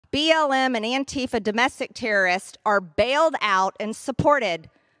BLM and Antifa domestic terrorists are bailed out and supported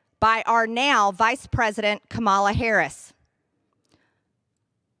by our now Vice President Kamala Harris.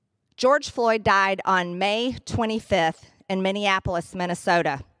 George Floyd died on May 25th in Minneapolis,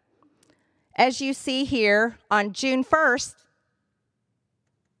 Minnesota. As you see here, on June 1st,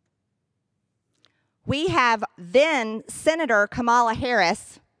 we have then Senator Kamala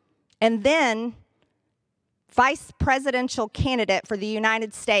Harris and then Vice Presidential candidate for the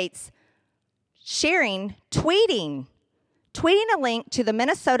United States tweeting a link to the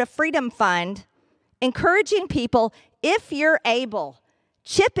Minnesota Freedom Fund, encouraging people, if you're able,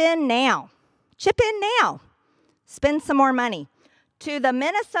 chip in now. Spend some more money to the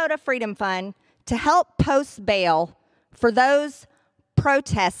Minnesota Freedom Fund to help post bail for those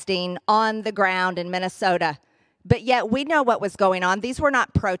protesting on the ground in Minnesota. But yet we know what was going on. These were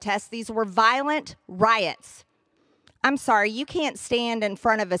not protests. These were violent riots. I'm sorry, you can't stand in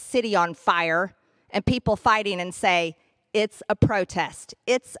front of a city on fire and people fighting and say, it's a protest,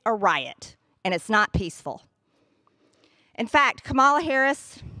 it's a riot, and it's not peaceful. In fact, Kamala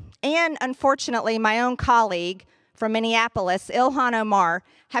Harris and, unfortunately, my own colleague from Minneapolis, Ilhan Omar,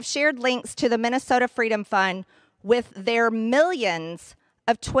 have shared links to the Minnesota Freedom Fund with their millions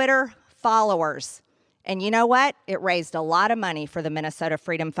of Twitter followers. And you know what? It raised a lot of money for the Minnesota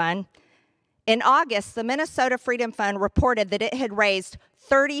Freedom Fund. In August, the Minnesota Freedom Fund reported that it had raised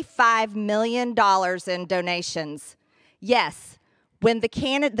 $35 million in donations. Yes, when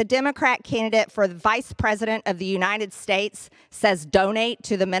the Democrat candidate for the Vice President of the United States says donate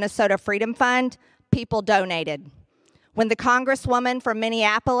to the Minnesota Freedom Fund, people donated. When the Congresswoman from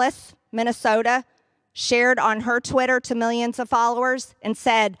Minneapolis, Minnesota, shared on her Twitter to millions of followers and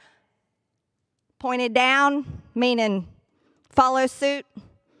said, pointed down, meaning follow suit,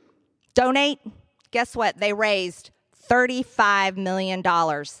 donate, guess what? They raised $35 million.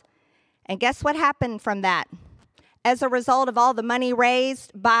 And guess what happened from that? As a result of all the money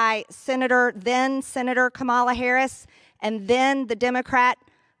raised by then Senator Kamala Harris and then the Democrat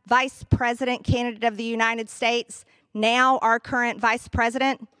Vice President candidate of the United States, now our current Vice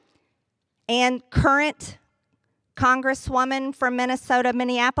President, and current Congresswoman from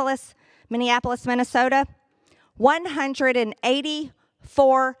Minneapolis, Minnesota,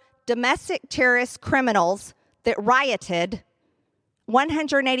 184 domestic terrorist criminals that rioted,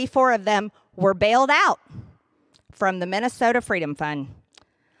 184 of them were bailed out from the Minnesota Freedom Fund.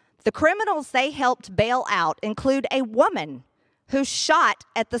 The criminals they helped bail out include a woman who shot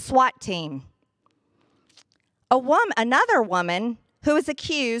at the SWAT team, another woman who is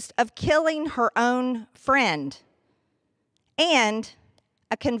accused of killing her own friend, and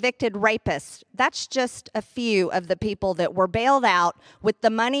a convicted rapist. That's just a few of the people that were bailed out with the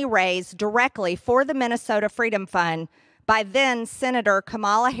money raised directly for the Minnesota Freedom Fund by then Senator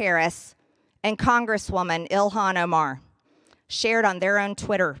Kamala Harris and Congresswoman Ilhan Omar, shared on their own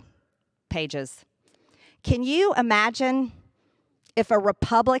Twitter pages. Can you imagine if a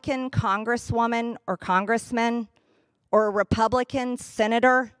Republican Congresswoman or Congressman or a Republican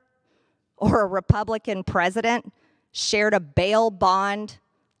senator or a Republican president shared a bail bond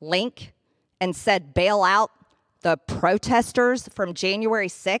link and said bail out the protesters from January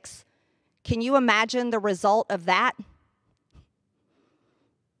 6th? Can you imagine the result of that?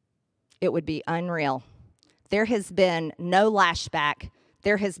 It would be unreal. There has been no lashback.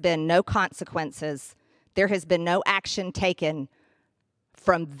 There has been no consequences. There has been no action taken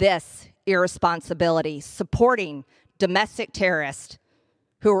from this irresponsibility, supporting domestic terrorists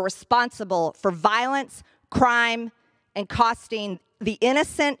who are responsible for violence, crime, and costing the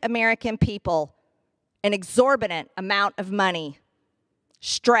innocent American people an exorbitant amount of money,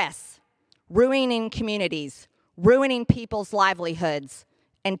 stress, ruining communities, ruining people's livelihoods,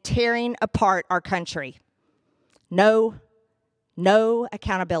 and tearing apart our country. No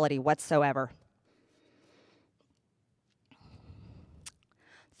accountability whatsoever.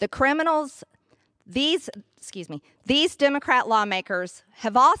 The criminals, these Democrat lawmakers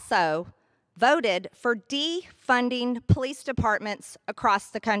have also voted for defunding police departments across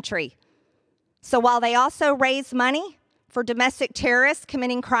the country. So while they also raise money for domestic terrorists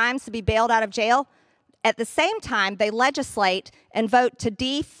committing crimes to be bailed out of jail, at the same time, they legislate and vote to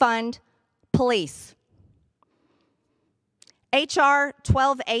defund police. H.R.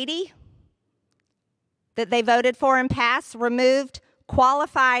 1280 that they voted for and passed removed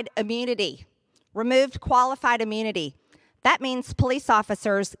qualified immunity. That means police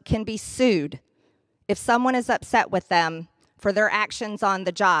officers can be sued if someone is upset with them for their actions on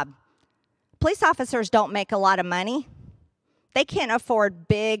the job. Police officers don't make a lot of money. They can't afford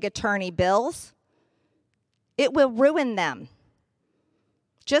big attorney bills. It will ruin them.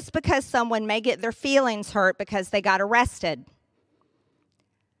 just because someone may get their feelings hurt because they got arrested.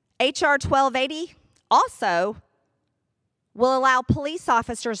 HR 1280 also will allow police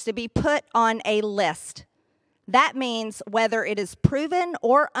officers to be put on a list. That means whether it is proven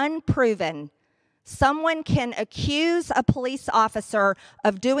or unproven, someone can accuse a police officer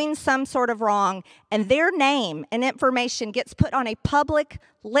of doing some sort of wrong, and their name and information gets put on a public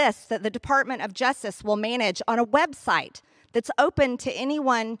list that the Department of Justice will manage on a website that's open to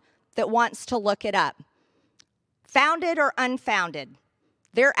anyone that wants to look it up. Founded or unfounded,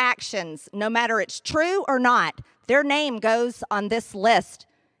 their actions, no matter it's true or not, their name goes on this list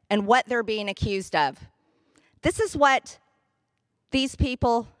and what they're being accused of. This is what these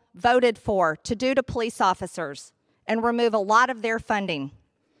people voted for to do to police officers and remove a lot of their funding.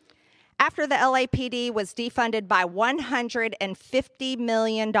 After the LAPD was defunded by $150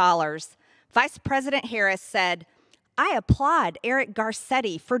 million, Vice President Harris said, "I applaud Eric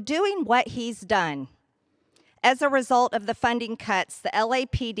Garcetti for doing what he's done." As a result of the funding cuts, the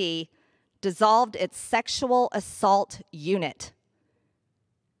LAPD dissolved its sexual assault unit.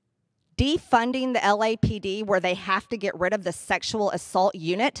 Defunding the LAPD where they have to get rid of the sexual assault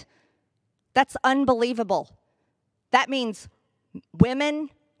unit? That's unbelievable. That means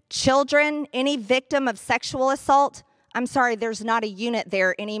women, children, any victim of sexual assault, I'm sorry, there's not a unit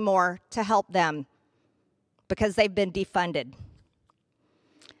there anymore to help them because they've been defunded.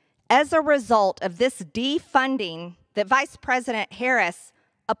 As a result of this defunding, that Vice President Harris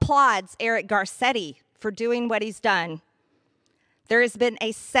applauds Eric Garcetti for doing what he's done, there has been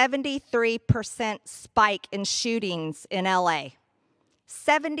a 73% spike in shootings in LA.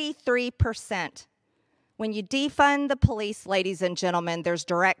 73%. When you defund the police, ladies and gentlemen, there's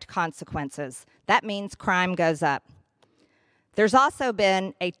direct consequences. That means crime goes up. There's also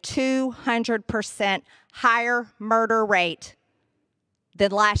been a 200% higher murder rate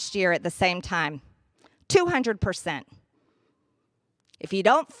than last year at the same time. 200%. If you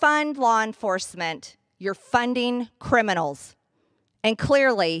don't fund law enforcement, you're funding criminals. And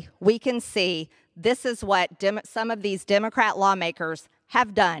clearly, we can see this is what some of these Democrat lawmakers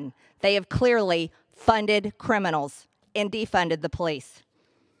have done. They have clearly funded criminals and defunded the police.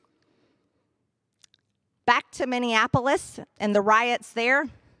 Back to Minneapolis and the riots there.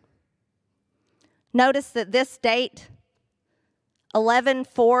 Notice that this date,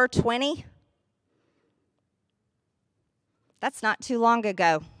 11/4/20, that's not too long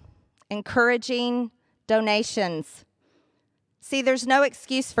ago. Encouraging donations. See, there's no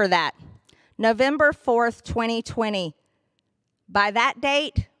excuse for that. November 4th, 2020. By that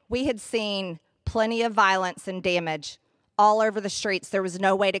date, we had seen plenty of violence and damage all over the streets. There was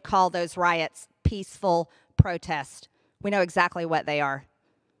no way to call those riots peaceful protest. We know exactly what they are.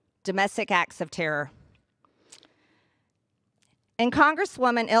 Domestic acts of terror. In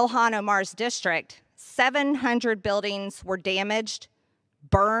Congresswoman Ilhan Omar's district, 700 buildings were damaged,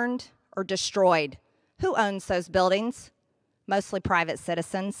 burned, or destroyed. Who owns those buildings? Mostly private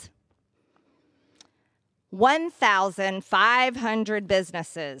citizens. 1,500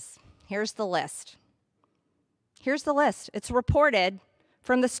 businesses. Here's the list. Here's the list. It's reported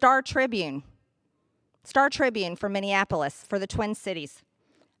from the Star Tribune. Star Tribune from Minneapolis for the Twin Cities.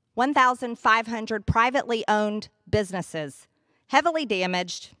 1,500 privately owned businesses, heavily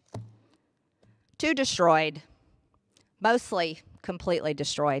damaged, 2 destroyed, mostly completely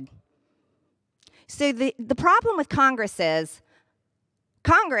destroyed. So the problem with Congress is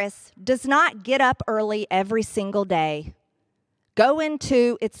Congress does not get up early every single day, go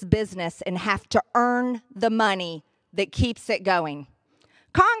into its business, and have to earn the money that keeps it going.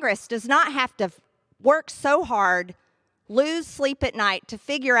 Congress does not have to work so hard, lose sleep at night to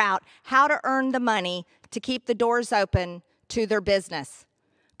figure out how to earn the money to keep the doors open to their business.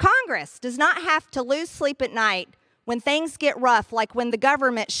 Congress does not have to lose sleep at night when things get rough, like when the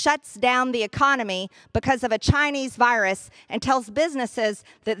government shuts down the economy because of a Chinese virus and tells businesses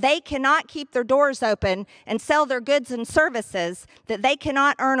that they cannot keep their doors open and sell their goods and services, that they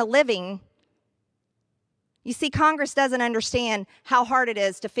cannot earn a living. You see, Congress doesn't understand how hard it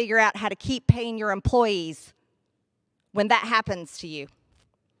is to figure out how to keep paying your employees when that happens to you.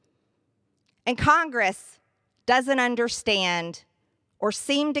 And Congress doesn't understand or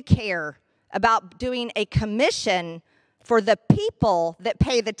seem to care about doing a commission for the people that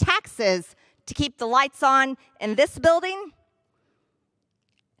pay the taxes to keep the lights on in this building,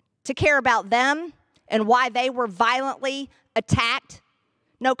 to care about them and why they were violently attacked.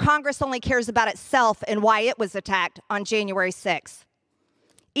 No, Congress only cares about itself and why it was attacked on January 6th,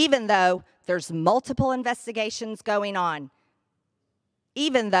 even though there's multiple investigations going on,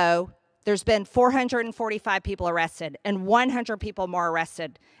 even though there's been 445 people arrested and 100 people more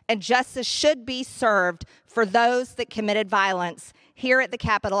arrested. And justice should be served for those that committed violence here at the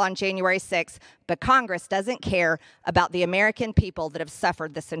Capitol on January 6th. But Congress doesn't care about the American people that have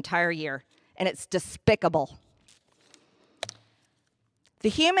suffered this entire year. And it's despicable. The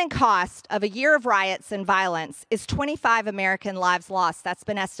human cost of a year of riots and violence is 25 American lives lost. That's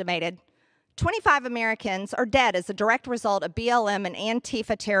been estimated. 25 Americans are dead as a direct result of BLM and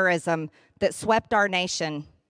Antifa terrorism that swept our nation